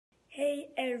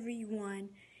everyone,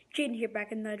 Jaden here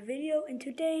back in another video, and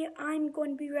today I'm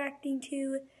going to be reacting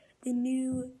to the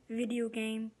new video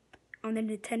game on the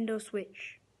Nintendo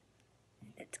Switch.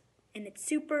 And it's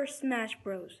Super Smash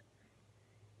Bros.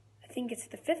 I think it's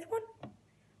the 5th one?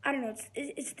 I don't know,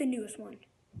 it's the newest one.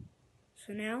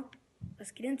 So now,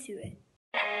 let's get into it.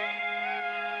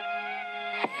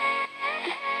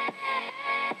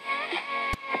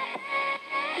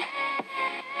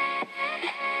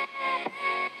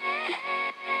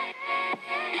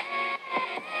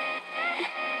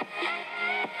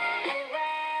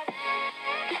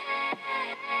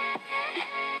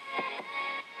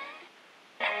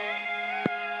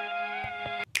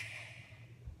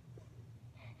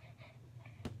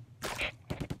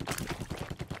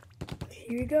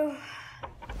 Here we go.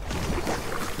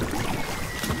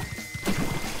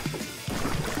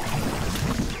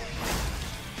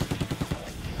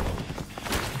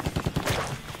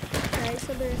 Alright,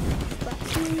 so there's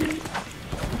Splatoon.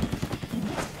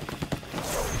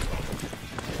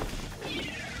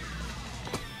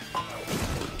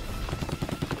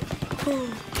 Oh.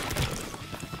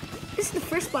 This is the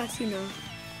first Splatoon though.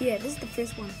 Yeah, this is the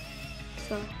first one.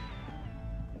 So.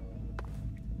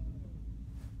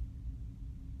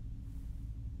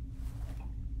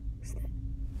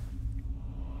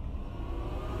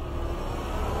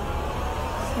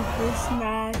 Super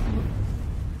Smash.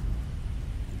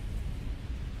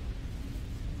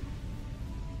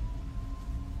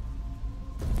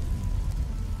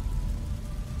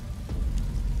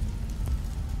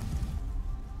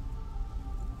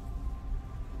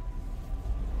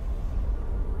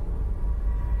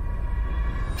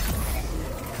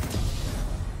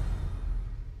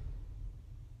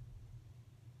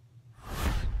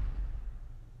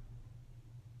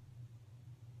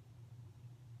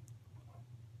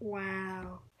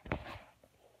 Wow.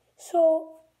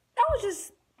 So that was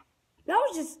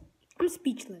just I'm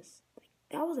speechless.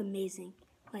 That was amazing.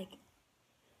 Like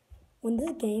when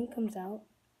this game comes out,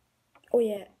 oh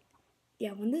yeah,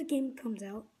 when this game comes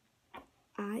out,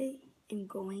 I am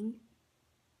going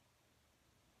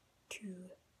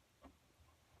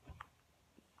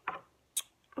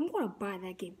to buy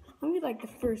that game. I'm gonna be like the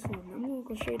first one. I'm gonna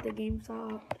go straight to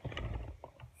GameStop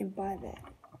and buy that.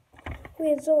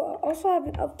 Okay, so I also have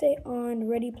an update on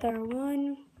Ready Player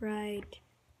One right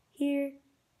here.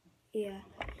 Yeah.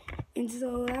 And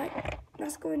so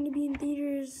that's going to be in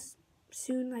theaters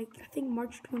soon, like I think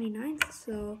March 29th.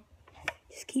 So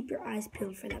just keep your eyes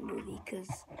peeled for that movie,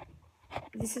 because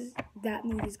that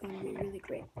movie is going to be really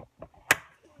great.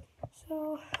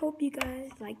 So hope you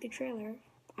guys liked the trailer.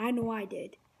 I know I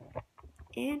did.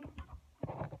 And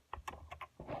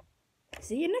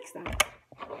see you next time.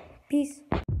 Peace.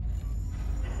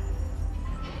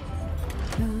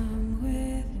 Come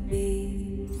with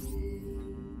me.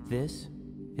 This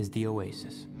is the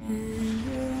Oasis.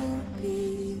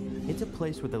 It's a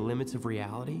place where the limits of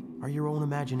reality are your own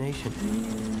imagination.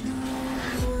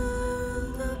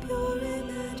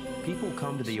 People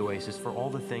come to the Oasis for all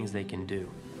the things they can do,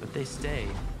 but they stay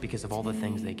because of all the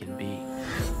things they can be.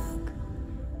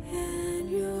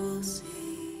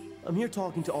 I'm here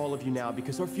talking to all of you now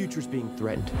because our future's being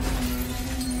threatened.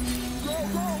 Go,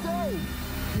 go, go!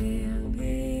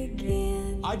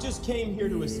 I just came here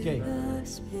to escape,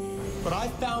 but I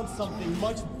found something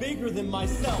much bigger than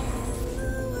myself.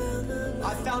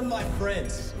 I found my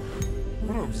friends.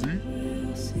 What up, Z?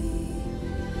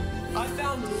 I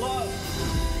found love.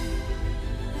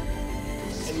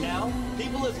 And now,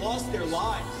 people have lost their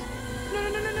lives.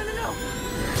 No.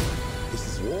 This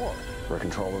is war. We're in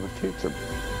control of the future.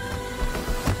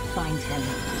 Find him.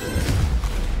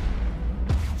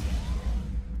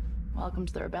 Welcome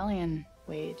to the rebellion,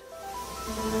 Wade.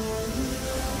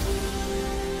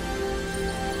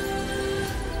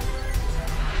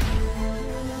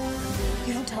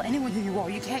 You don't tell anyone who you are.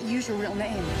 You can't use your real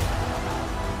name.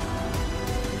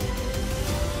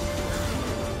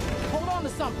 Hold on to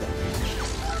something.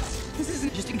 This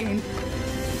isn't just a game.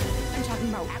 I'm talking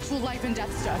about actual life and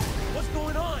death stuff. What's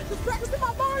going on? Just practicing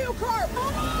my Mario Kart!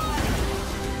 Come on!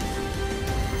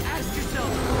 Ask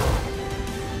yourself,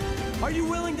 are you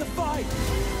willing to fight?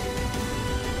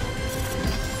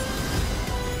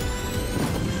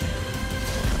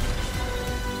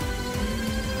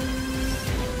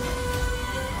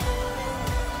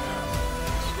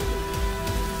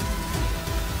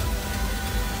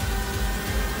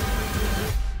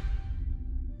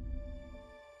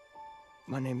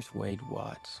 My name's Wade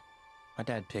Watts. My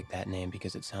dad picked that name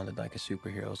because it sounded like a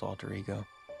superhero's alter ego,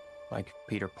 like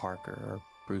Peter Parker or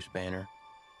Bruce Banner.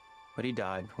 But he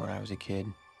died when I was a kid,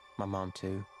 my mom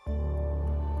too.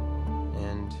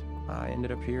 And I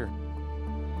ended up here.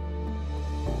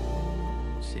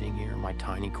 sitting here in my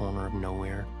tiny corner of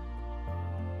nowhere,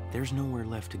 there's nowhere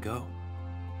left to go.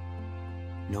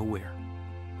 Nowhere.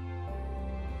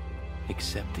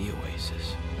 Except the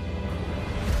Oasis.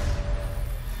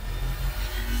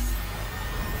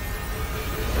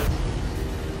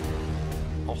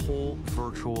 A whole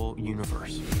virtual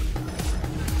universe.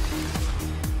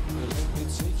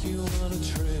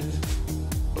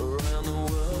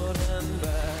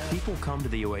 People come to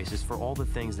the Oasis for all the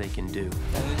things they can do.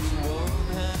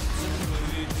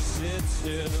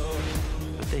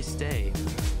 But they stay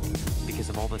because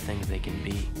of all the things they can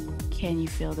be. Can you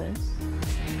feel this?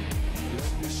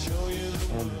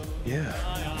 Yeah.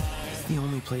 It's the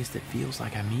only place that feels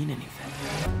like I mean anything.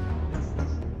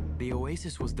 The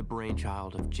Oasis was the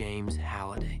brainchild of James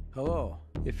Halliday. Hello.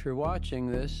 If you're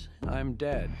watching this, I'm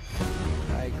dead.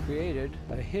 I created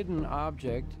a hidden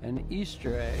object, an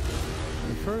Easter egg.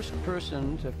 The first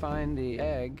person to find the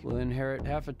egg will inherit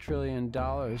 $500 billion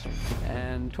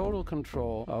and total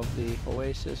control of the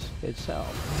Oasis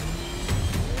itself.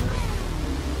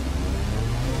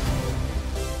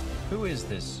 Who is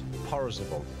this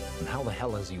Parzival, and how the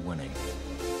hell is he winning?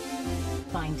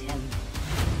 Find him.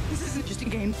 This isn't just a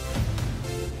game.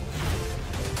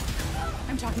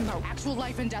 I'm talking about actual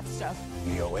life and death stuff.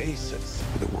 The Oasis.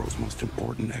 The world's most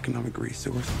important economic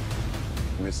resource.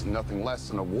 This is nothing less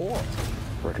than a war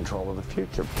for control of the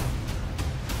future.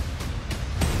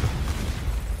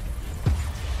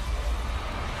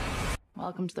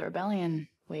 Welcome to the rebellion,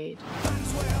 Wade.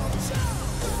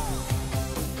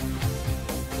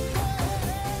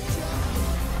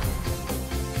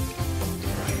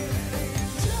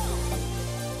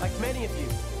 Like many of you,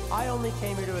 I only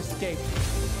came here to escape.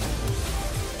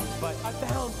 But I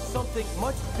found something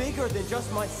much bigger than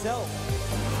just myself.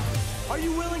 Are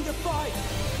you willing to fight?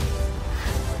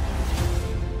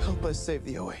 Help us save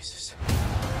the Oasis.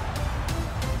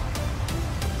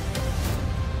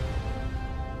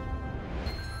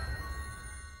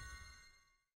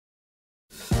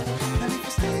 And if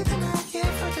you stay the night, yeah,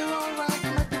 if I do alright, I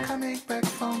might be coming back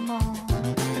for more.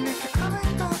 And if you're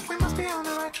coming back, we must be on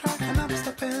the right track, and I'm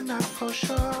stepping up for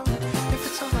sure.